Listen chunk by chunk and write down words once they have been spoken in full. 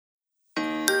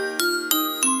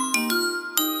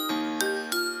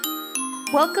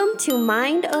Welcome to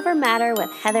Mind Over Matter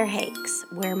with Heather Hakes,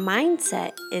 where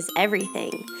mindset is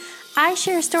everything. I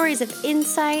share stories of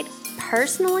insight,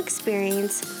 personal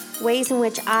experience, ways in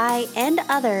which I and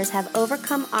others have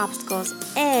overcome obstacles,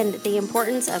 and the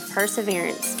importance of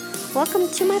perseverance. Welcome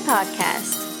to my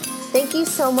podcast. Thank you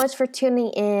so much for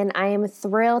tuning in. I am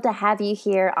thrilled to have you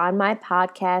here on my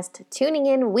podcast, tuning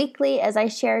in weekly as I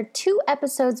share 2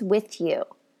 episodes with you.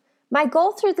 My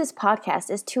goal through this podcast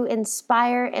is to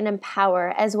inspire and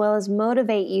empower as well as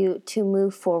motivate you to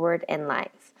move forward in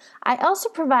life. I also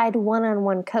provide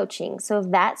one-on-one coaching, so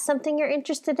if that's something you're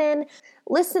interested in,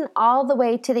 listen all the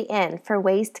way to the end for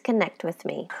ways to connect with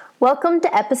me. Welcome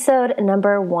to episode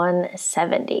number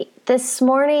 170. This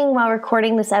morning while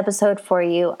recording this episode for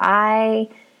you, I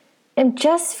am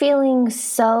just feeling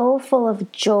so full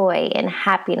of joy and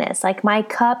happiness, like my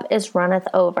cup is runneth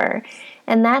over.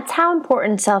 And that's how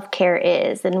important self-care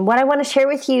is. And what I want to share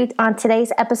with you on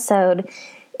today's episode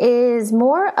is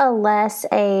more or less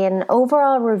an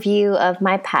overall review of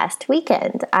my past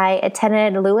weekend. I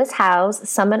attended Lewis Howes'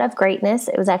 Summit of Greatness.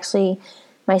 It was actually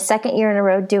my 2nd year in a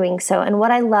row doing so. And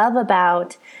what I love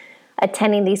about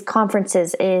attending these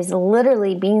conferences is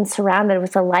literally being surrounded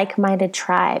with a like-minded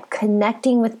tribe,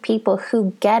 connecting with people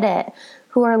who get it,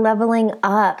 who are leveling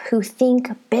up, who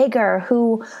think bigger,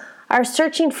 who are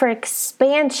searching for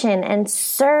expansion and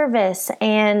service,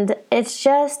 and it's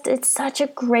such a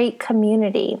great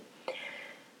community.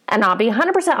 And I'll be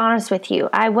 100% honest with you,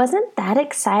 I wasn't that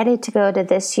excited to go to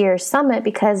this year's summit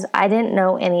because I didn't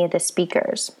know any of the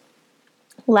speakers.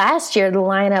 Last year, the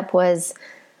lineup was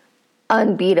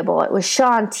unbeatable. It was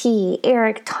Shaun T,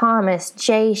 Eric Thomas,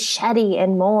 Jay Shetty,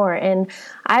 and more. And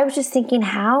I was just thinking,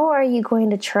 how are you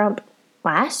going to trump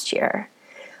last year?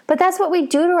 But that's what we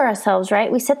do to ourselves,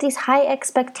 right? We set these high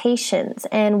expectations.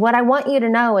 And what I want you to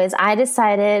know is I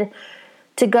decided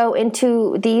to go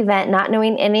into the event not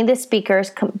knowing any of the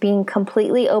speakers, being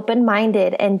completely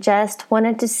open-minded, and just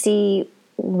wanted to see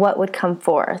what would come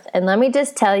forth. And let me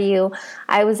just tell you,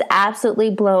 I was absolutely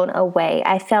blown away.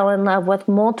 I fell in love with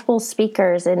multiple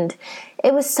speakers, and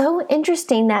it was so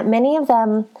interesting that many of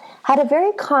them had a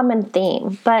very common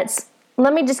theme. But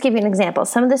let me just give you an example.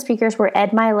 Some of the speakers were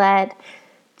Ed Mylett,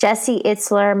 Jesse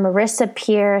Itzler, Marissa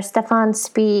Peer, Stefan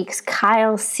Speaks,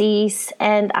 Kyle Cease,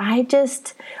 and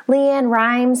Leanne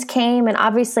Rimes came, and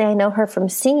obviously I know her from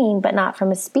singing, but not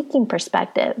from a speaking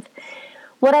perspective.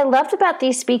 What I loved about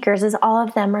these speakers is all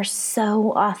of them are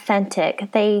so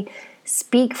authentic. They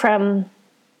speak from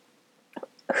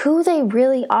who they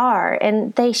really are,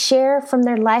 and they share from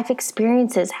their life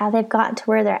experiences, how they've gotten to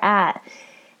where they're at.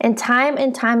 And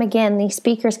time again, these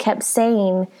speakers kept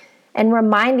saying and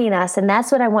reminding us, and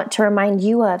that's what I want to remind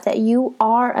you of, that you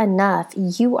are enough,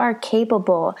 you are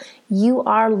capable, you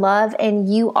are loved, and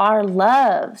you are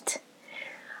loved.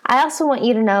 I also want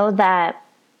you to know that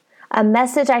a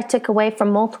message I took away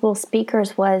from multiple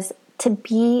speakers was to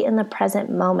be in the present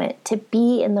moment, to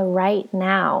be in the right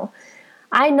now.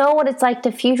 I know what it's like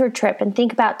to future trip and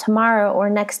think about tomorrow or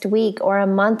next week or a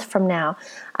month from now.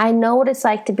 I know what it's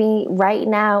like to be right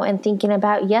now and thinking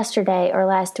about yesterday or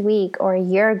last week or a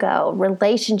year ago,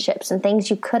 relationships and things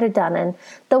you could have done and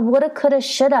the woulda, coulda,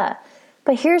 shoulda.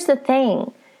 But here's the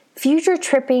thing. Future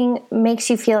tripping makes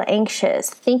you feel anxious.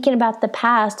 Thinking about the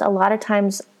past a lot of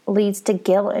times leads to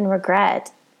guilt and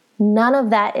regret. None of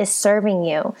that is serving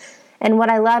you. And what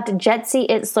I loved, Jesse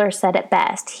Itzler said it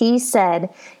best. He said,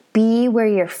 be where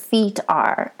your feet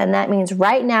are. And that means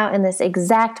right now in this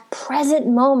exact present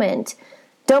moment.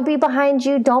 Don't be behind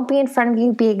you. Don't be in front of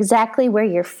you. Be exactly where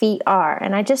your feet are.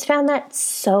 And I just found that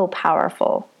so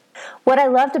powerful. What I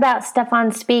loved about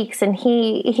Stefan Speaks, and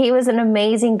he was an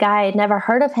amazing guy. I'd never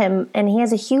heard of him, and he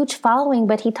has a huge following,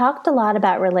 but he talked a lot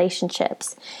about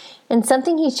relationships. And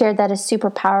something he shared that is super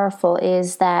powerful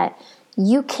is that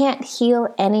you can't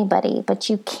heal anybody, but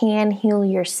you can heal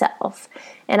yourself.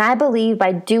 And I believe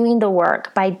by doing the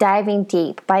work, by diving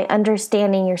deep, by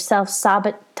understanding your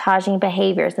self-sabotaging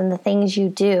behaviors and the things you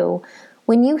do,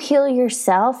 when you heal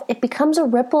yourself, it becomes a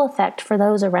ripple effect for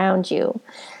those around you.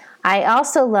 I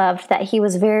also loved that he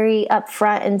was very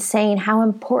upfront in saying how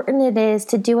important it is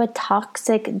to do a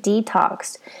toxic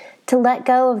detox, to let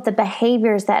go of the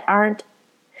behaviors that aren't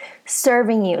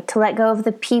serving you, to let go of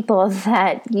the people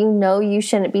that you know you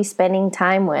shouldn't be spending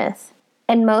time with.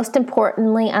 And most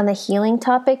importantly, on the healing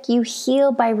topic, you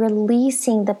heal by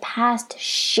releasing the past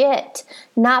shit,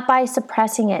 not by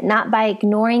suppressing it, not by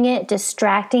ignoring it,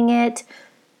 distracting it,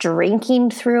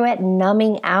 drinking through it,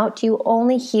 numbing out. You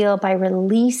only heal by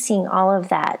releasing all of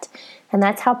that. And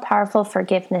that's how powerful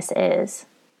forgiveness is.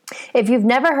 If you've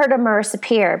never heard of Marissa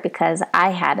Peer, because I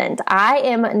hadn't, I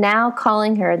am now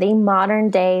calling her the modern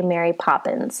day Mary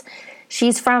Poppins.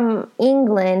 She's from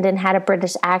England and had a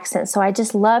British accent, so I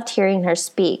just loved hearing her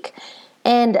speak.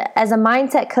 And as a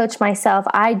mindset coach myself,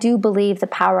 I do believe the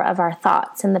power of our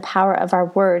thoughts and the power of our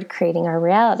word creating our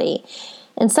reality.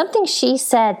 And something she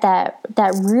said that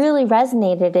really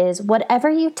resonated is, whatever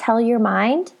you tell your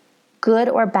mind, good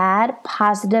or bad,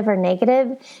 positive or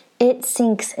negative, it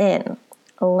sinks in.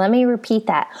 Let me repeat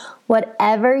that.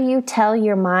 Whatever you tell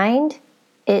your mind,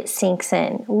 it sinks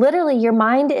in. Literally, your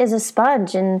mind is a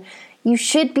sponge, and you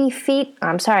should be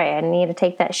I need to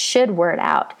take that should word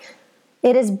out.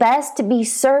 It is best to be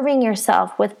serving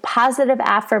yourself with positive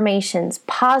affirmations,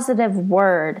 positive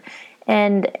word,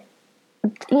 and,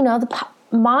 the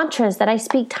mantras that I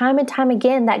speak time and time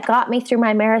again that got me through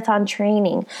my marathon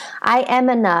training. I am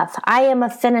enough. I am a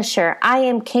finisher. I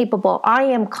am capable. I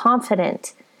am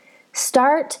confident.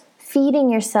 Start feeding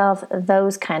yourself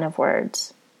those kind of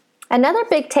words. Another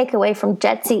big takeaway from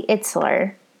Jesse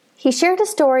Itzler, he shared a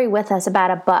story with us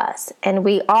about a bus, and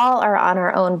we all are on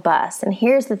our own bus. And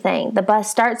here's the thing, the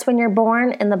bus starts when you're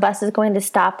born, and the bus is going to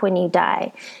stop when you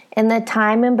die. And the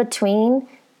time in between,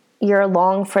 you're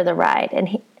along for the ride.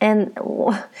 And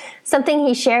something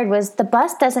he shared was, the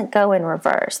bus doesn't go in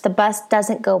reverse. The bus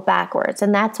doesn't go backwards.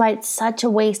 And that's why it's such a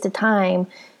waste of time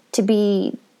to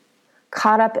be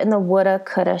caught up in the woulda,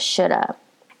 coulda, shoulda.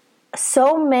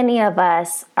 So many of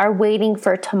us are waiting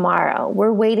for tomorrow.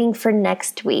 We're waiting for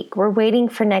next week. We're waiting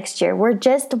for next year. We're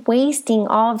just wasting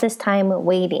all of this time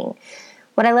waiting.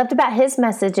 What I loved about his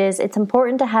message is, it's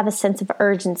important to have a sense of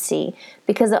urgency,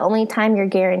 because the only time you're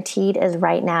guaranteed is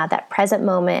right now, that present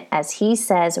moment, as he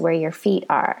says, where your feet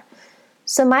are.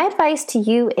 So my advice to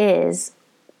you is,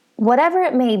 whatever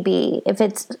it may be, if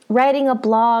it's writing a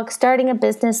blog, starting a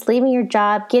business, leaving your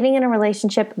job, getting in a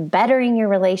relationship, bettering your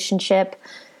relationship,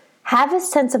 have a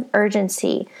sense of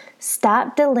urgency.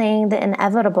 Stop delaying the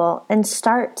inevitable and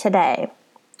start today.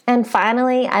 And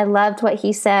finally, I loved what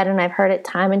he said, and I've heard it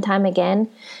time and time again.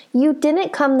 You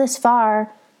didn't come this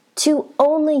far to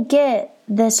only get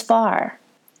this far.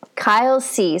 Kyle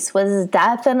Cease was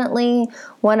definitely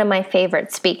one of my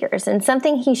favorite speakers, and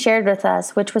something he shared with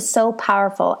us, which was so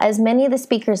powerful, as many of the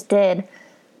speakers did,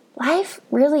 life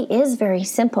really is very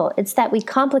simple. It's that we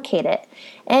complicate it.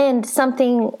 And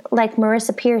something like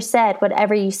Marissa Peer said,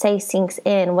 whatever you say sinks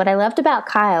in. What I loved about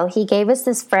Kyle, he gave us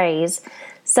this phrase,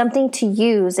 something to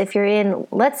use if you're in,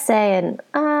 let's say, an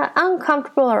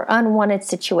uncomfortable or unwanted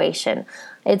situation.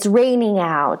 It's raining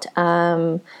out.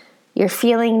 You're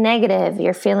feeling negative,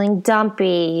 you're feeling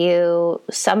dumpy,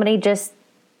 somebody just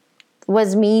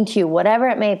was mean to you, whatever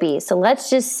it may be. So let's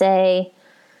just say,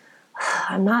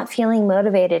 I'm not feeling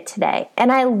motivated today.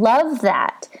 And I love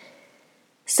that.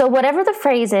 So whatever the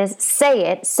phrase is, say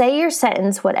it. Say your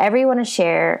sentence, whatever you want to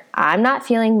share. I'm not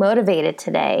feeling motivated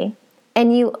today.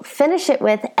 And you finish it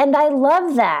with, and I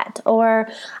love that. Or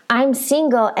I'm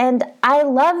single and I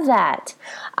love that.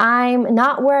 I'm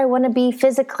not where I want to be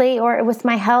physically or with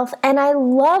my health, and I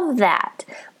love that.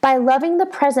 By loving the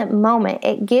present moment,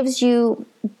 it gives you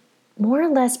more or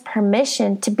less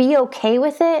permission to be okay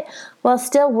with it while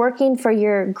still working for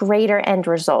your greater end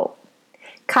result.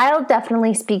 Kyle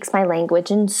definitely speaks my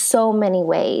language in so many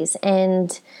ways,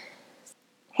 and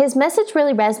his message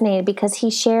really resonated because he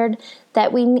shared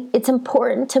that it's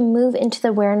important to move into the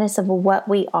awareness of what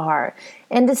we are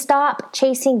and to stop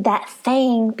chasing that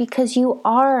thing, because you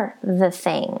are the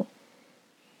thing.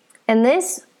 And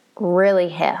this really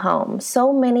hit home.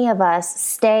 So many of us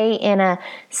stay in a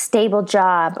stable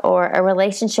job or a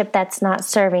relationship that's not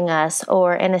serving us,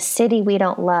 or in a city we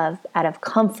don't love, out of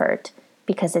comfort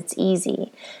because it's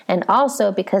easy. And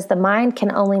also because the mind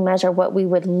can only measure what we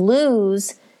would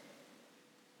lose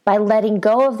by letting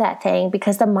go of that thing,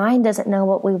 because the mind doesn't know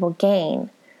what we will gain.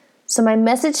 So my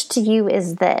message to you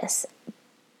is this: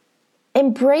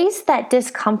 embrace that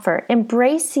discomfort,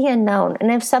 embrace the unknown.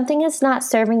 And if something is not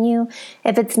serving you,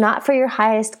 if it's not for your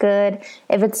highest good,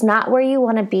 if it's not where you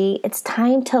want to be, it's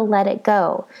time to let it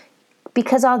go.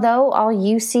 Because although all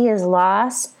you see is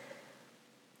loss,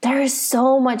 there is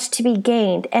so much to be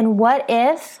gained. And what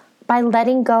if, by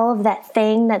letting go of that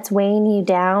thing that's weighing you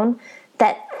down,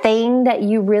 that thing that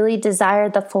you really desire,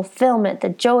 the fulfillment, the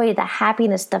joy, the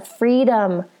happiness, the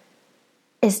freedom,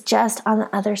 is just on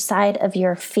the other side of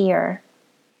your fear?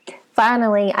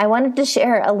 Finally, I wanted to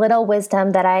share a little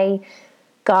wisdom that I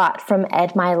got from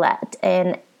Ed Mylett.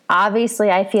 And obviously,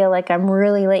 I feel like I'm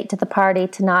really late to the party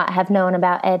to not have known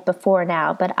about Ed before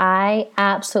now, but I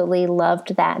absolutely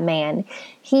loved that man.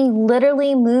 He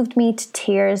literally moved me to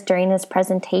tears during his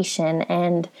presentation,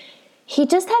 and he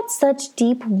just had such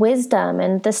deep wisdom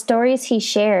and the stories he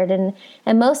shared. And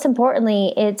most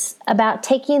importantly, it's about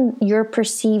taking your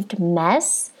perceived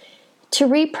mess to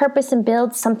repurpose and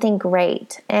build something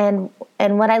great. And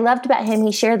what I loved about him,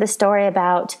 he shared the story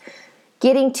about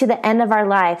getting to the end of our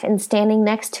life and standing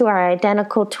next to our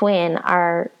identical twin,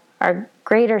 our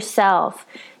greater self.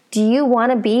 Do you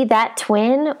want to be that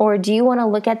twin, or do you want to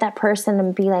look at that person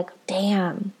and be like,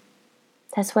 damn,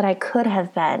 that's what I could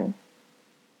have been?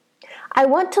 I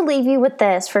want to leave you with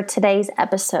this for today's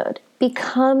episode.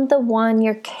 Become the one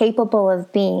you're capable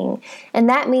of being. And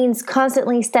that means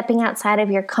constantly stepping outside of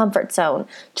your comfort zone,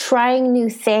 trying new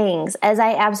things. As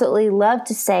I absolutely love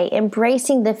to say,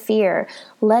 embracing the fear.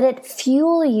 Let it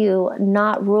fuel you,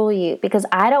 not rule you. Because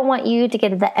I don't want you to get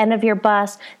to the end of your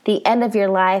bus, the end of your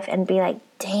life, and be like,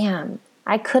 damn,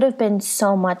 I could have been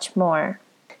so much more.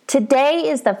 Today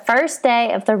is the first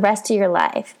day of the rest of your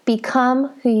life.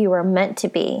 Become who you are meant to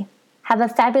be. Have a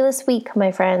fabulous week,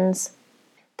 my friends.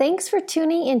 Thanks for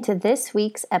tuning into this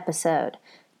week's episode.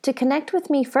 To connect with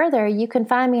me further, you can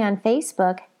find me on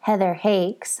Facebook, Heather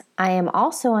Hakes. I am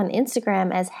also on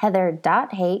Instagram as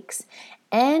heather.hakes,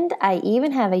 and I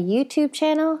even have a YouTube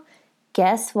channel.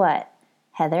 Guess what?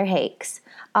 Heather Hakes.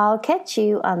 I'll catch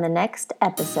you on the next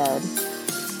episode.